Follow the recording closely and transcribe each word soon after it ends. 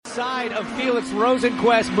Side of Felix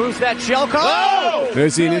Rosenquist moves that shell call. Oh!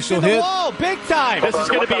 There's the initial hit. Wall, big time. This is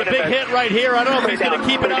going to be a big hit right here. I don't know if he's going to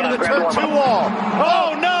keep it out of the turn 2 wall.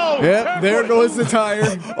 Oh, no. Yep, there goes the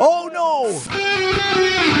tire. Oh, no.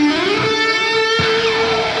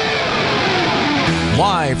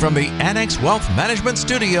 Live from the Annex Wealth Management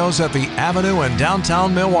Studios at the Avenue in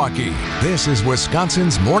downtown Milwaukee, this is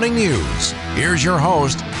Wisconsin's Morning News. Here's your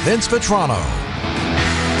host, Vince Vitrano.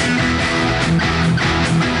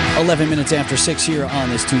 11 minutes after 6 here on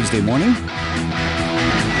this Tuesday morning.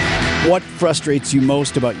 What frustrates you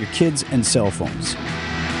most about your kids and cell phones?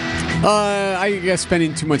 I guess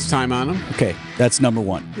spending too much time on them. Okay, that's number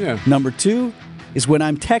one. Yeah. Number two is when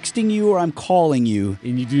I'm texting you or I'm calling you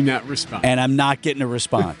And you do not respond. and I'm not getting a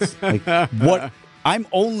response. Like, what? I'm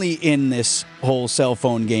only in this whole cell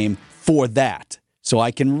phone game for that, so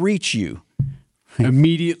I can reach you.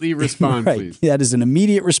 Immediately respond, Right. please. That is an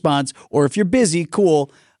immediate response. Or if you're busy,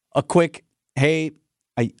 cool. A quick, hey,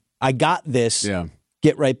 I got this. Yeah.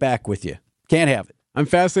 Get right back with you. Can't have it. I'm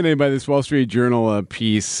fascinated by this Wall Street Journal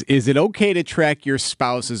piece. Is it okay to track your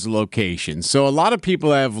spouse's location? So a lot of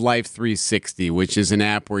people have Life 360, which is an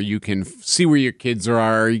app where you can see where your kids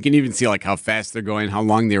are. You can even see like how fast they're going, how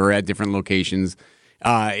long they were at different locations.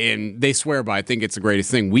 And they swear by it. I think it's the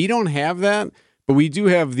greatest thing. We don't have that, but we do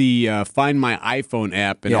have the Find My iPhone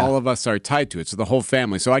app, and all of us are tied to it. So the whole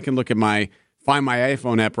family. So I can look at my Find My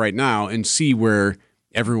iPhone app right now and see where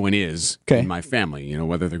everyone is in my family, you know,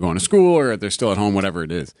 whether they're going to school or they're still at home, whatever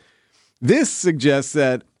it is. This suggests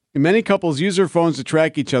that many couples use their phones to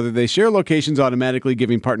track each other. They share locations automatically,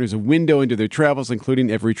 giving partners a window into their travels,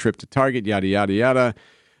 including every trip to Target, yada, yada, yada.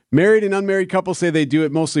 Married and unmarried couples say they do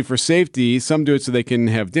it mostly for safety. Some do it so they can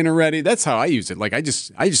have dinner ready. That's how I use it. Like I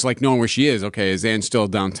just like knowing where she is. Okay, is Ann still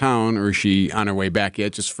downtown, or is she on her way back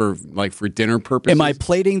yet? Just for dinner purposes. Am I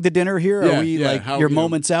plating the dinner here? Yeah, Are we your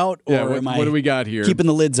moment's out, or what do we got here? Keeping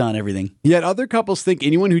the lids on everything? Yet other couples think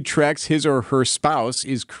anyone who tracks his or her spouse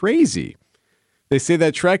is crazy. They say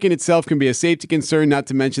that tracking itself can be a safety concern. Not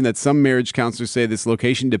to mention that some marriage counselors say this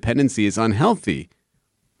location dependency is unhealthy.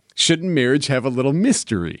 Shouldn't marriage have a little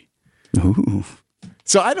mystery? Ooh.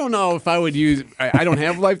 So I don't know if I would use. I don't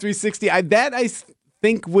have Life 360. I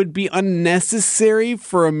think would be unnecessary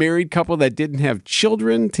for a married couple that didn't have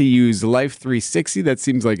children to use Life 360. That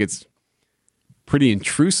seems like it's pretty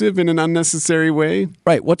intrusive in an unnecessary way.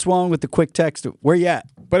 Right. What's wrong with the quick text? Where you at?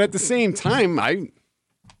 But at the same time, I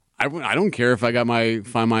don't care if I got my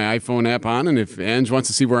Find My iPhone app on, and if Ange wants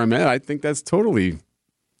to see where I'm at, I think that's totally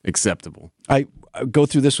acceptable. I go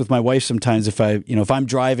through this with my wife sometimes. If I'm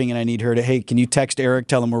driving and I need her to, hey, can you text Eric,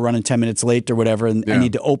 tell him we're running 10 minutes late or whatever, and I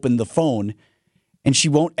need to open the phone, and she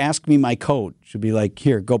won't ask me my code. She'll be like,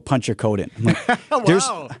 here, go punch your code in. I'm like,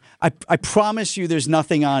 Wow. I promise you there's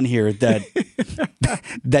nothing on here that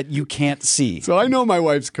that you can't see. So I know my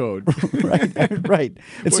wife's code. Right.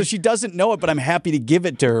 And so she doesn't know it, but I'm happy to give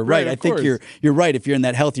it to her. Right. I think you're right. If you're in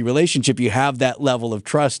that healthy relationship, you have that level of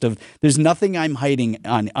trust of there's nothing I'm hiding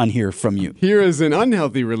on here from you. Here is an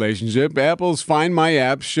unhealthy relationship. Apple's Find My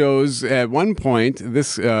app shows at one point,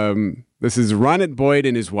 this is Ronit Boyd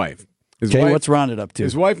and his wife. What's Ronit up to?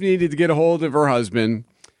 His wife needed to get a hold of her husband.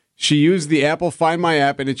 She used the Apple Find My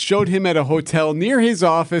app, and it showed him at a hotel near his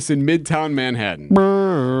office in Midtown Manhattan.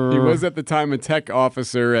 He was at the time a tech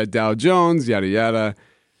officer at Dow Jones, yada, yada.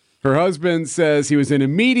 Her husband says he was in a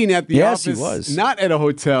meeting at the office, he was. not at a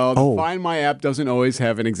hotel. The Find My app doesn't always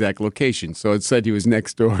have an exact location, so it said he was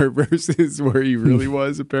next door versus where he really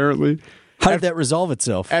was, apparently. How did that resolve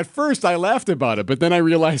itself? At first, I laughed about it, but then I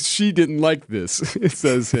realized she didn't like this. It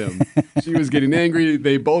says him. She was getting angry.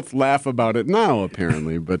 They both laugh about it now,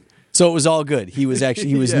 apparently. But so it was all good. He was Yes.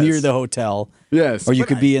 near the hotel. Yes. Or you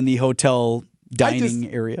could be in the hotel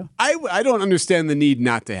dining area. I don't understand the need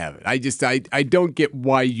not to have it. I don't get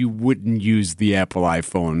why you wouldn't use the Apple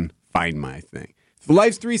iPhone Find My thing. The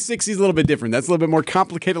Life 360 is a little bit different. That's a little bit more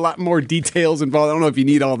complicated, a lot more details involved. I don't know if you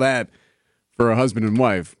need all that for a husband and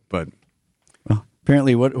wife, but...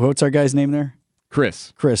 Apparently, what's our guy's name there?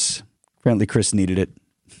 Chris. Apparently, Chris needed it.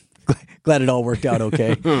 Glad it all worked out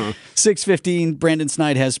okay. 6:15, Brandon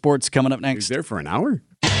Snide has sports coming up next. He's there for an hour?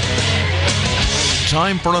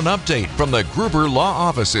 Time for an update from the Gruber Law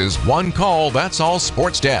Office's One Call, That's All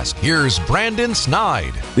Sports Desk. Here's Brandon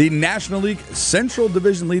Snide. The National League Central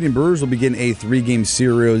Division leading Brewers will begin a 3-game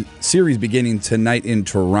series beginning tonight in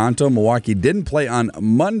Toronto. Milwaukee didn't play on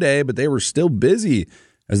Monday, but they were still busy,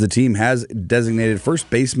 as the team has designated first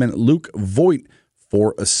baseman Luke Voit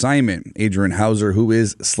for assignment. Adrian Hauser, who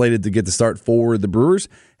is slated to get the start for the Brewers,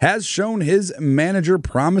 has shown his manager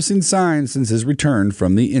promising signs since his return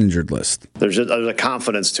from the injured list. There's a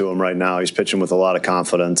confidence to him right now. He's pitching with a lot of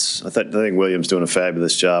confidence. I think Williams doing a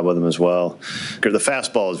fabulous job with him as well. The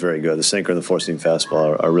fastball is very good. The sinker and the four-seam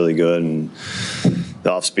fastball are really good. And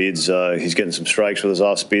the off-speeds, he's getting some strikes with his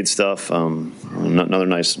off-speed stuff.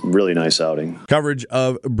 Another really nice outing. Coverage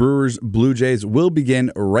of Brewers Blue Jays will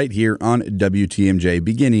begin right here on WTMJ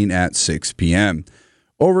beginning at 6 p.m.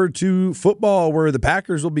 Over to football, where the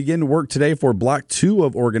Packers will begin work today for Block 2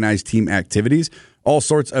 of organized team activities. All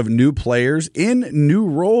sorts of new players in new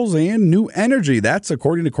roles and new energy. That's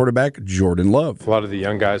according to quarterback Jordan Love. A lot of the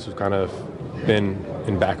young guys who've kind of been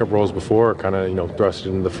in backup roles before are kind of, thrusted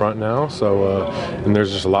in the front now. So, and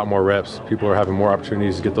there's just a lot more reps. People are having more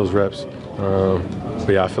opportunities to get those reps.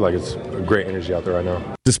 But yeah, I feel like it's a great energy out there right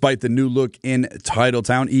now. Despite the new look in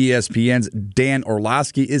Titletown, ESPN's Dan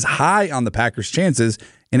Orlovsky is high on the Packers' chances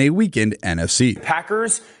in a weekend NFC.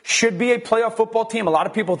 Packers should be a playoff football team. A lot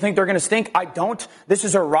of people think they're going to stink. I don't. This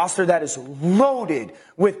is a roster that is loaded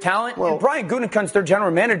with talent. And Brian Gutekunst, their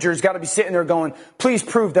general manager, has got to be sitting there going, please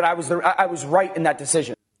prove that I was right in that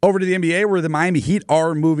decision. Over to the NBA, where the Miami Heat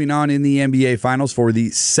are moving on in the NBA Finals for the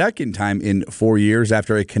second time in 4 years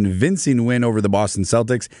after a convincing win over the Boston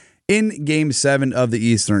Celtics in Game 7 of the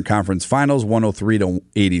Eastern Conference Finals,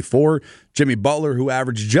 103-84. Jimmy Butler, who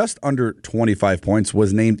averaged just under 25 points,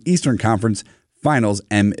 was named Eastern Conference Finals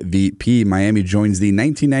MVP. Miami joins the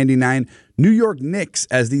 1999 New York Knicks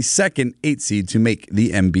as the second 8 seed to make the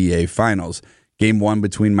NBA Finals. Game 1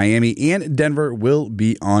 between Miami and Denver will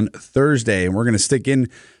be on Thursday. And we're going to stick in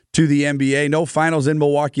to the NBA. No finals in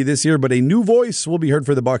Milwaukee this year, but a new voice will be heard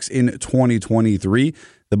for the Bucks in 2023.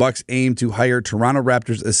 The Bucks aim to hire Toronto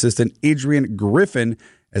Raptors assistant Adrian Griffin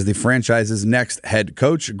as the franchise's next head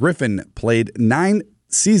coach. Griffin played 9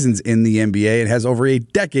 seasons in the NBA and has over a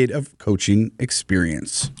decade of coaching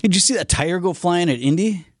experience. Did you see that tire go flying at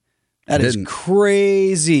Indy? That is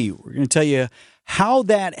crazy. We're going to tell you how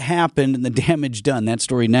that happened and the damage done. That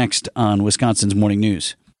story next on Wisconsin's Morning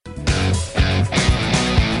News.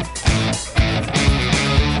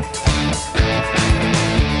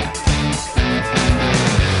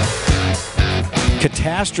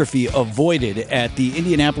 Catastrophe avoided at the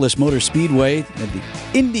Indianapolis Motor Speedway at the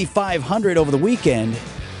Indy 500 over the weekend,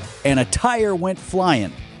 and a tire went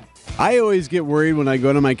flying. I always get worried when I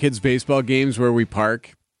go to my kids' baseball games where we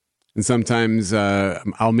park. And sometimes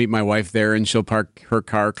I'll meet my wife there, and she'll park her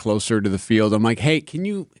car closer to the field. I'm like, hey, can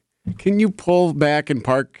you pull back and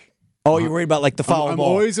park? Oh, you're worried about like the foul ball. I'm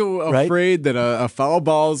always afraid that a foul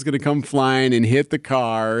ball is going to come flying and hit the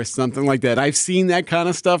car or something like that. I've seen that kind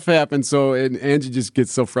of stuff happen. So and Angie just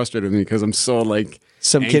gets so frustrated with me because I'm so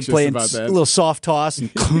some kid playing a little soft toss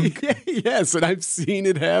and clunk. Yes, and I've seen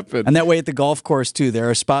it happen. And that way at the golf course too. There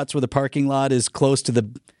are spots where the parking lot is close to the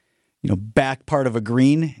back part of a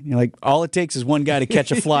green. You're like, all it takes is one guy to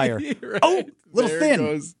catch a flyer. Right. Oh, little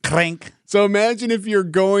thin. Crank. So imagine if you're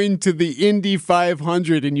going to the Indy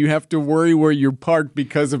 500 and you have to worry where you're parked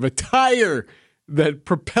because of a tire that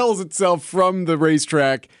propels itself from the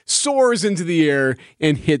racetrack, soars into the air,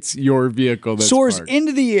 and hits your vehicle that's soars parked.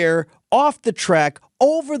 Into the air, off the track,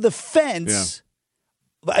 over the fence.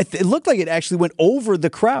 Yeah. It looked like it actually went over the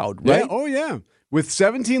crowd, right? Yeah. Oh, yeah. With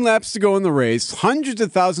 17 laps to go in the race, hundreds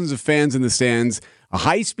of thousands of fans in the stands, a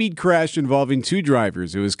high-speed crash involving 2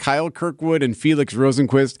 drivers. It was Kyle Kirkwood and Felix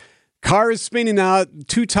Rosenquist. Car is spinning out.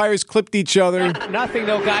 2 tires clipped each other. Nothing,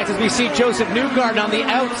 though, guys, as we see Joseph Newgarden on the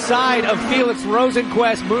outside of Felix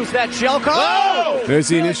Rosenquist moves that shell car. Oh! There's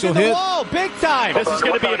the initial hit. Wall, big time. This is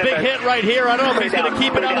going to be a big hit right here. I don't know if he's going to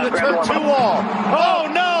keep it out of the turn 2 wall.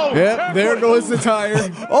 Oh, no. Yep, there goes the tire.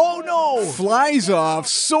 Oh, no. Flies off,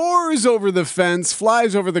 soars over the fence,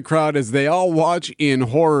 flies over the crowd as they all watch in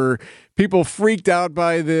horror. People freaked out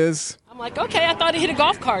by this. I'm like, okay, I thought it hit a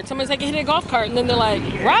golf cart. Somebody's like, it hit a golf cart. And then they're like,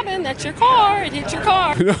 Robin, that's your car. It hit your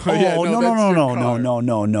car. No.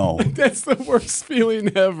 That's the worst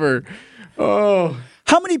feeling ever. Oh.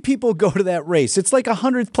 How many people go to that race? It's like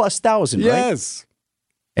 100,000+, right? Yes.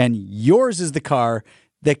 And yours is the car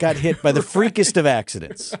that got hit by the freakest of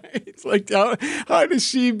accidents. It's like, how does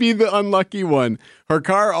she be the unlucky one? Her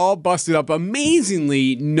car all busted up.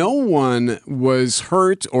 Amazingly, no one was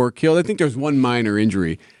hurt or killed. I think there's one minor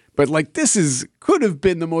injury. But this could have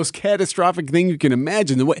been the most catastrophic thing you can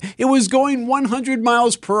imagine. The way it was going 100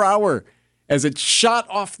 miles per hour as it shot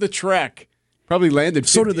off the track. Probably landed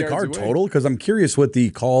 50 So did the yards car away. total? Because I'm curious what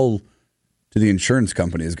the call to the insurance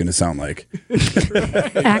company is going to sound like.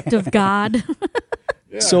 Act of God.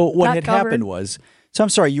 Yeah. So what Not had covered. happened was, I'm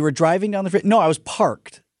sorry, you were driving down the freeway? No, I was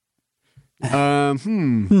parked.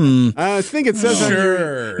 I think it says on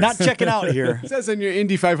your, Not checking out here. it says on your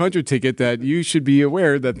Indy 500 ticket that you should be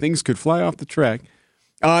aware that things could fly off the track.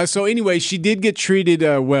 So anyway, she did get treated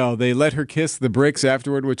well. They let her kiss the bricks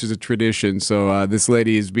afterward, which is a tradition. So this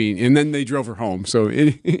lady is being, and then they drove her home. So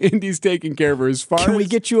Indy's taking care of her as far Can we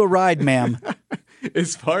get you a ride, ma'am?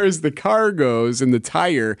 As far as the car goes and the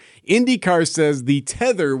tire, IndyCar says the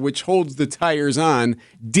tether, which holds the tires on,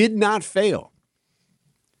 did not fail.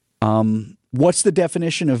 What's the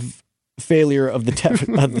definition of failure of the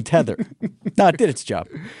tether? No, it did its job.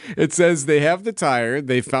 It says they have the tire.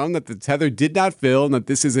 They found that the tether did not fail and that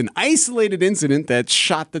this is an isolated incident that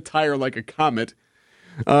shot the tire like a comet.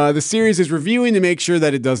 The series is reviewing to make sure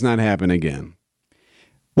that it does not happen again.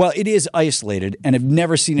 Well, it is isolated, and I've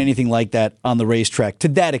never seen anything like that on the racetrack to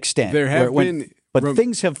that extent. There have been... But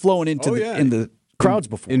things have flown into in the crowds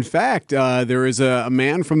before. In fact, there is a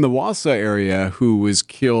man from the Wausau area who was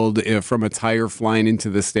killed from a tire flying into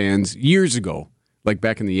the stands years ago, like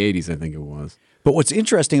back in the 80s, I think it was. But what's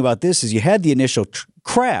interesting about this is you had the initial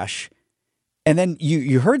crash, and then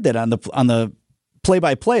you heard that on the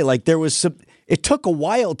play-by-play. Like there was it took a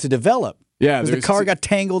while to develop. Yeah, the car got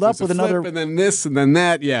tangled up with another, and then this, and then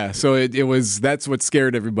that. Yeah, so it was. That's what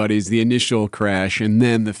scared everybody is the initial crash, and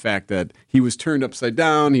then the fact that he was turned upside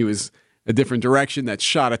down. He was a different direction that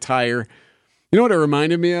shot a tire. You know what it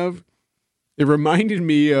reminded me of? It reminded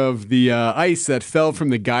me of the ice that fell from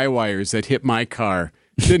the guy wires that hit my car.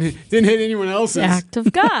 Didn't hit anyone else's. Act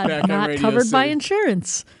of God, not covered by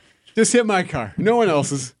insurance. Just hit my car. No one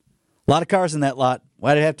else's. A lot of cars in that lot.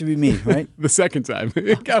 Why'd it have to be me, right? The second time.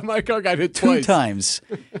 My car got hit 2 twice. times.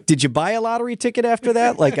 Did you buy a lottery ticket after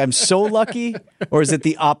that? Like, I'm so lucky? Or is it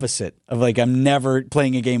the opposite of like, I'm never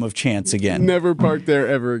playing a game of chance again? Never park there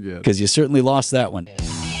ever again. Because you certainly lost that one.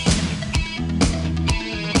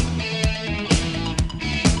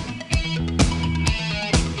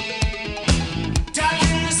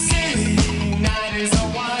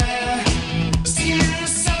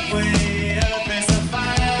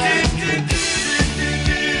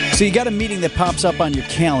 So you got a meeting that pops up on your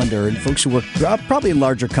calendar, and folks who work probably in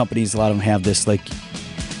larger companies, a lot of them have this. Like,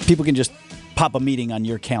 people can just pop a meeting on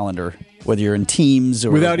your calendar, whether you're in Teams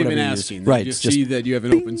or without even asking. They just see that you have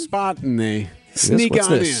an open spot, and they sneak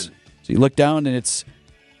on in. So you look down, and it's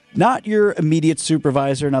not your immediate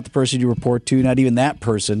supervisor, not the person you report to, not even that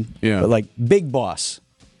person, but like big boss.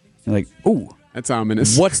 You're like, ooh. That's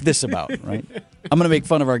ominous. What's this about, right? I'm going to make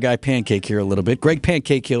fun of our guy Pancake here a little bit. Greg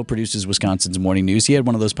Pancake Hill produces Wisconsin's Morning News. He had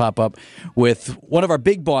one of those pop up with one of our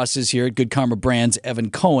big bosses here at Good Karma Brands, Evan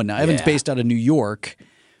Cohen. Now, Evan's based out of New York.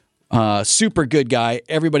 Super good guy.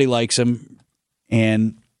 Everybody likes him.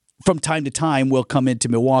 And from time to time, we'll come into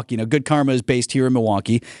Milwaukee. Now, Good Karma is based here in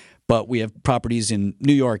Milwaukee, but we have properties in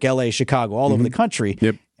New York, L.A., Chicago, all over the country.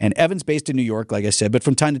 Yep. And Evan's based in New York, like I said. But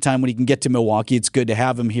from time to time, when he can get to Milwaukee, it's good to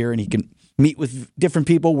have him here, and he can meet with different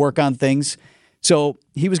people, work on things. So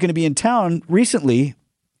he was going to be in town recently,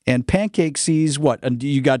 and Pancake sees what? And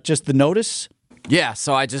you got just the notice? Yeah,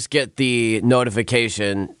 so I just get the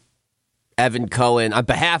notification. Evan Cohen, on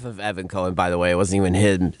behalf of Evan Cohen, by the way, it wasn't even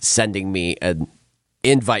him sending me an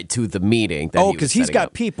invite to the meeting. Because he's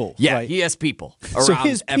got people. Yeah, right? he has people around So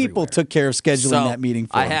his people everywhere. took care of scheduling that meeting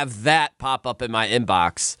for him. I have that pop up in my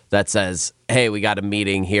inbox that says, hey, we got a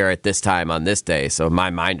meeting here at this time on this day. So my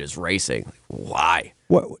mind is racing. Why?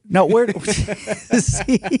 Now,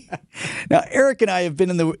 see? Now, Eric and I have been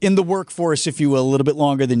in the workforce, if you will, a little bit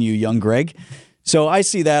longer than you, young Greg. So I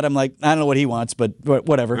see that. I'm like, I don't know what he wants, but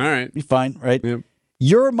whatever. All right. Be fine, right? Yep.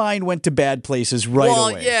 Your mind went to bad places away.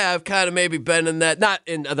 Well, yeah, I've kind of maybe been in that, not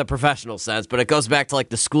in the professional sense, but it goes back to like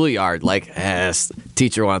the schoolyard. Like,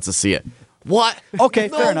 teacher wants to see it. What? Okay,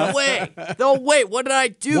 fair enough. No way. What did I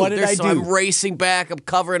do? What did I do? I'm racing back. I'm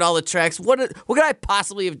covering all the tracks. What could I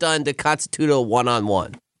possibly have done to constitute a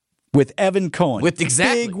one-on-one? With Evan Cohen. With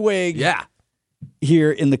exactly. Big wig. Yeah.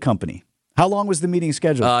 Here in the company. How long was the meeting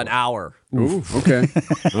scheduled? An hour. Ooh, okay.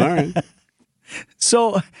 All right.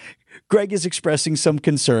 So Greg is expressing some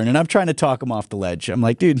concern, and I'm trying to talk him off the ledge. I'm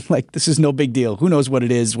like, dude, like, this is no big deal. Who knows what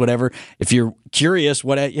it is, whatever. If you're curious,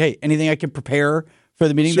 hey, anything I can prepare for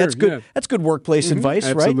the meeting, sure, that's good. Yeah. That's good workplace advice,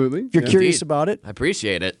 absolutely. right? If you're curious about it. I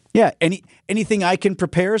appreciate it. Yeah. Anything I can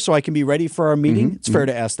prepare so I can be ready for our meeting? It's fair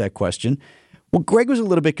to ask that question. Well, Greg was a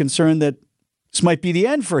little bit concerned that this might be the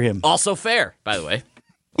end for him. Also fair, by the way.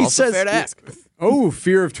 He also says, fair to ask. Oh,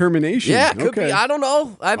 fear of termination. Yeah, could be. I don't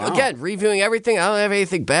know. Again, reviewing everything. I don't have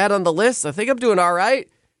anything bad on the list. I think I'm doing all right.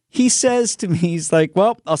 He says to me, he's like,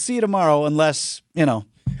 well, I'll see you tomorrow unless, And I'm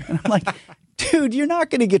like, dude, you're not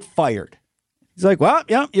going to get fired. He's like, well,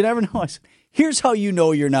 yeah, you never know. I said, here's how you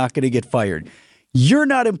know you're not going to get fired. you're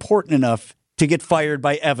not important enough to get fired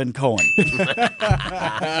by Evan Cohen.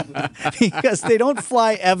 Because they don't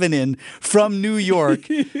fly Evan in from New York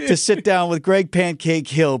to sit down with Greg Pancake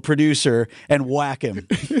Hill, producer, and whack him.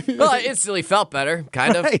 Well, I instantly felt better,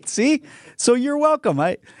 kind of. Right, see? So you're welcome.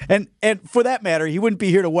 And for that matter, he wouldn't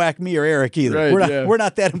be here to whack me or Eric either. Right, we're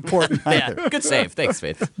not that important either. Yeah, good save. Thanks,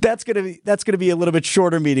 Faith. That's gonna be a little bit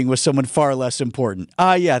shorter meeting with someone far less important.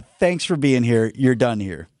 Yeah, thanks for being here. You're done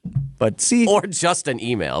here. But see, or just an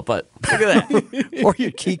email, but look at that. Or your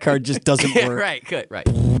key card just doesn't work. Right, good, right.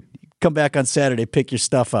 Come back on Saturday, pick your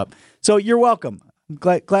stuff up. So you're welcome. I'm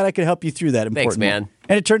glad I could help you through that important. Thanks, man.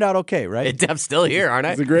 And it turned out okay, right? I'm still here, aren't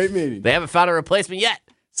I? It's a great meeting. They haven't found a replacement yet.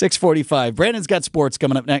 6:45. Brandon's got sports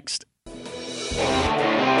coming up next.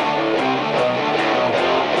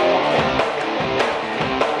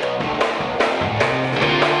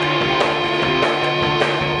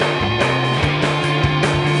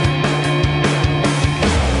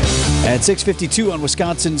 At 6:52 on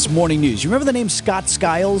Wisconsin's Morning News. You remember the name Scott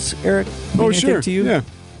Skiles, Eric? Oh, sure. To you? Yeah.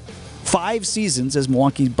 5 seasons as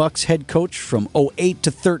Milwaukee Bucks head coach from 2008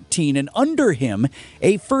 to 13, and under him,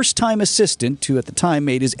 a first-time assistant who at the time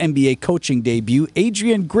made his NBA coaching debut,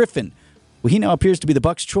 Adrian Griffin. Well, he now appears to be the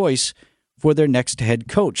Bucks' choice for their next head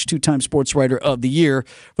coach. 2-time Sports Writer of the Year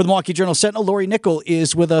for the Milwaukee Journal-Sentinel, Lori Nickel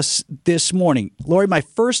is with us this morning. Lori, my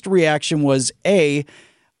first reaction was,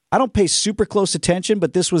 I don't pay super close attention,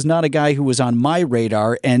 but this was not a guy who was on my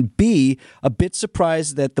radar. And B, a bit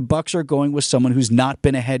surprised that the Bucks are going with someone who's not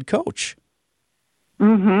been a head coach.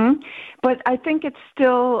 Mm-hmm. But I think it's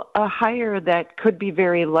still a hire that could be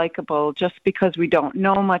very likable. Just because we don't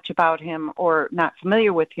know much about him or not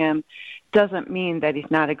familiar with him doesn't mean that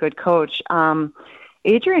he's not a good coach.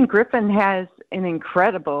 Adrian Griffin has an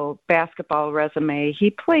incredible basketball resume. He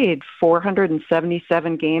played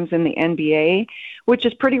 477 games in the NBA, which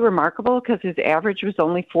is pretty remarkable because his average was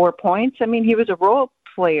only 4 points. I mean, he was a role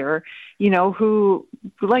player, who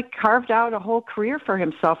carved out a whole career for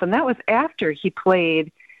himself. And that was after he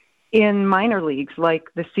played in minor leagues like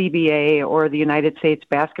the CBA or the United States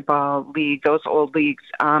Basketball League, those old leagues.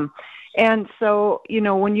 And so,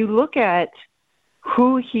 when you look at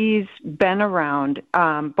who he's been around,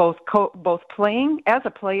 both playing as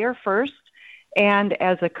a player first and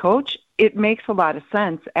as a coach, it makes a lot of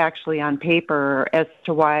sense actually on paper as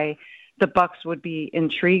to why the Bucks would be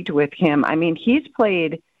intrigued with him. I mean, he's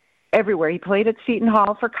played everywhere. He played at Seton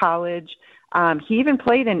Hall for college. He even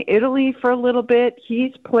played in Italy for a little bit.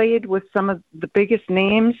 He's played with some of the biggest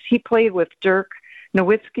names. He played with Dirk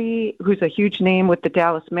Nowitzki, who's a huge name with the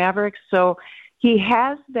Dallas Mavericks. So he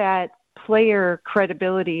has that player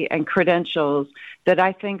credibility and credentials that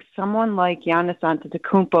I think someone like Giannis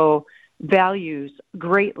Antetokounmpo values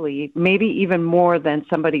greatly, maybe even more than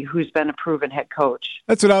somebody who's been a proven head coach.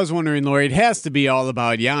 That's what I was wondering, Lori. It has to be all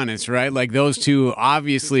about Giannis, right? Like those two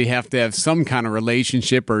obviously have to have some kind of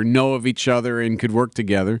relationship or know of each other and could work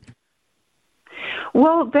together.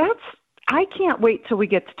 Well, I can't wait till we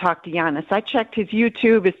get to talk to Giannis. I checked his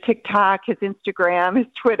YouTube, his TikTok, his Instagram, his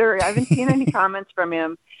Twitter. I haven't seen any comments from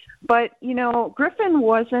him. But, Griffin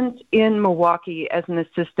wasn't in Milwaukee as an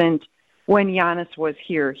assistant when Giannis was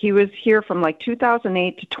here. He was here from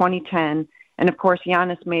 2008 to 2010. And, of course,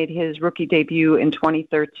 Giannis made his rookie debut in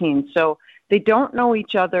 2013. So they don't know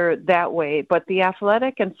each other that way. But The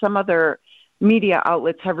Athletic and some other media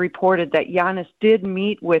outlets have reported that Giannis did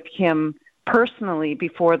meet with him personally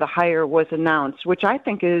before the hire was announced, which I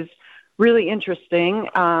think is really interesting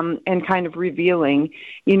and kind of revealing.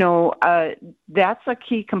 That's a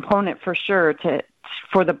key component for sure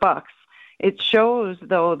for the Bucks. It shows,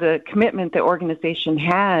 though, the commitment the organization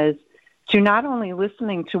has to not only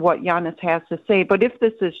listening to what Giannis has to say, but if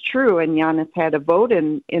this is true and Giannis had a vote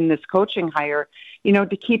in this coaching hire,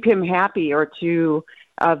 to keep him happy or to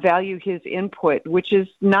value his input, which is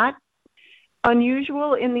not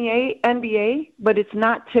unusual in the NBA, but it's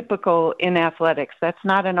not typical in athletics. That's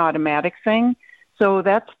not an automatic thing. So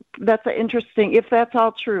that's an interesting, if that's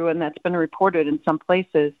all true and that's been reported in some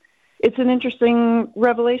places, it's an interesting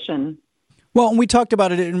revelation. Well, and we talked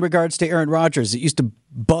about it in regards to Aaron Rodgers. It used to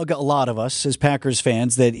bug a lot of us as Packers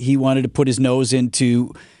fans that he wanted to put his nose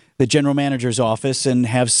into the general manager's office and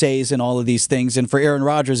have says in all of these things. And for Aaron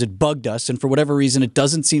Rodgers, it bugged us. And for whatever reason, it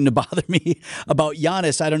doesn't seem to bother me about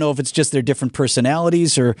Giannis. I don't know if it's just their different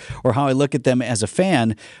personalities or how I look at them as a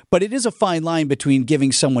fan. But it is a fine line between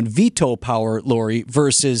giving someone veto power, Lori,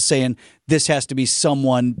 versus saying this has to be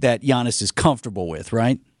someone that Giannis is comfortable with,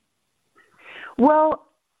 right? Well,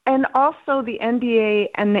 and also the NBA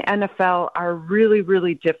and the NFL are really,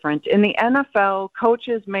 really different. In the NFL,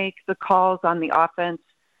 coaches make the calls on the offense.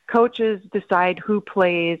 Coaches decide who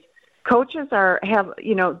plays. coaches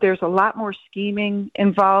there's a lot more scheming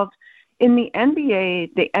involved. In the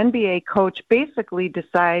NBA coach basically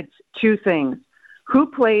decides two things: who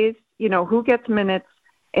plays, who gets minutes,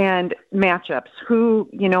 and matchups, who,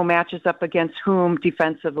 matches up against whom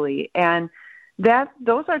defensively. And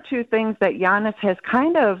those are two things that Giannis has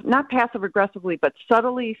kind of, not passive aggressively, but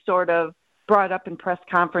subtly sort of brought up in press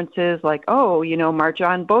conferences, like,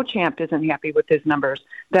 Marjon Beauchamp isn't happy with his numbers.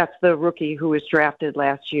 That's the rookie who was drafted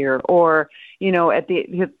last year. Or, at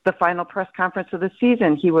the final press conference of the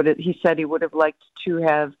season, he said he would have liked to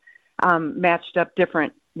have matched up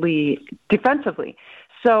differently defensively.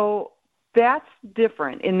 So that's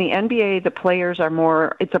different. In the NBA, the players are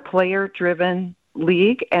more, it's a player-driven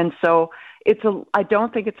league, and so I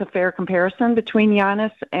don't think it's a fair comparison between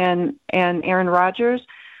Giannis and Aaron Rodgers,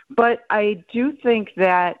 but I do think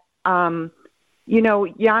that, Giannis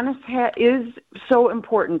is so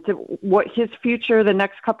important to what his future, the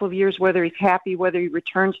next couple of years, whether he's happy, whether he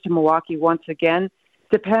returns to Milwaukee once again,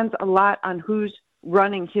 depends a lot on who's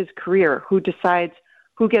running his career, who decides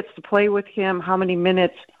who gets to play with him, how many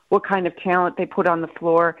minutes, what kind of talent they put on the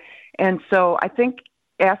floor. And so I think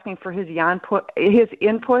asking for his input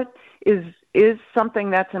is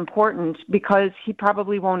something that's important, because he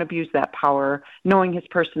probably won't abuse that power, knowing his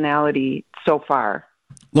personality so far.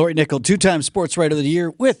 Lori Nickel, 2-time Sports Writer of the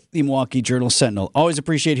Year with the Milwaukee Journal-Sentinel. Always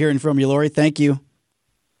appreciate hearing from you, Lori. Thank you.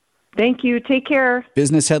 Thank you. Take care.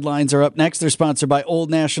 Business headlines are up next. They're sponsored by Old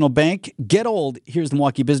National Bank. Get old. Here's the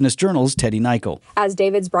Milwaukee Business Journal's Teddy Nichol. As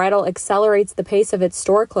David's Bridal accelerates the pace of its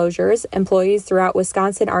store closures, employees throughout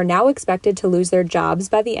Wisconsin are now expected to lose their jobs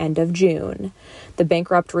by the end of June. The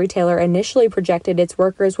bankrupt retailer initially projected its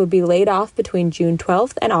workers would be laid off between June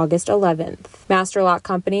 12th and August 11th. Master Lock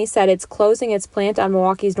Company said it's closing its plant on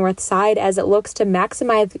Milwaukee's north side as it looks to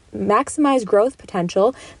maximize growth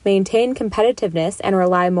potential, maintain competitiveness, and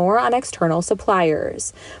rely more on external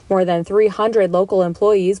suppliers. More than 300 local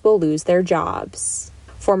employees will lose their jobs.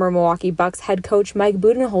 Former Milwaukee Bucks head coach Mike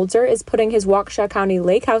Budenholzer is putting his Waukesha County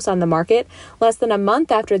lake house on the market less than a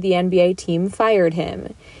month after the NBA team fired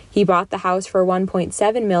him. He bought the house for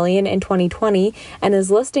 $1.7 million in 2020 and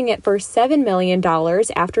is listing it for $7 million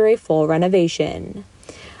after a full renovation.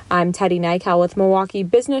 I'm Teddy Nichol with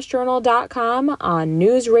MilwaukeeBusinessJournal.com on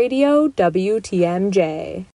News Radio WTMJ.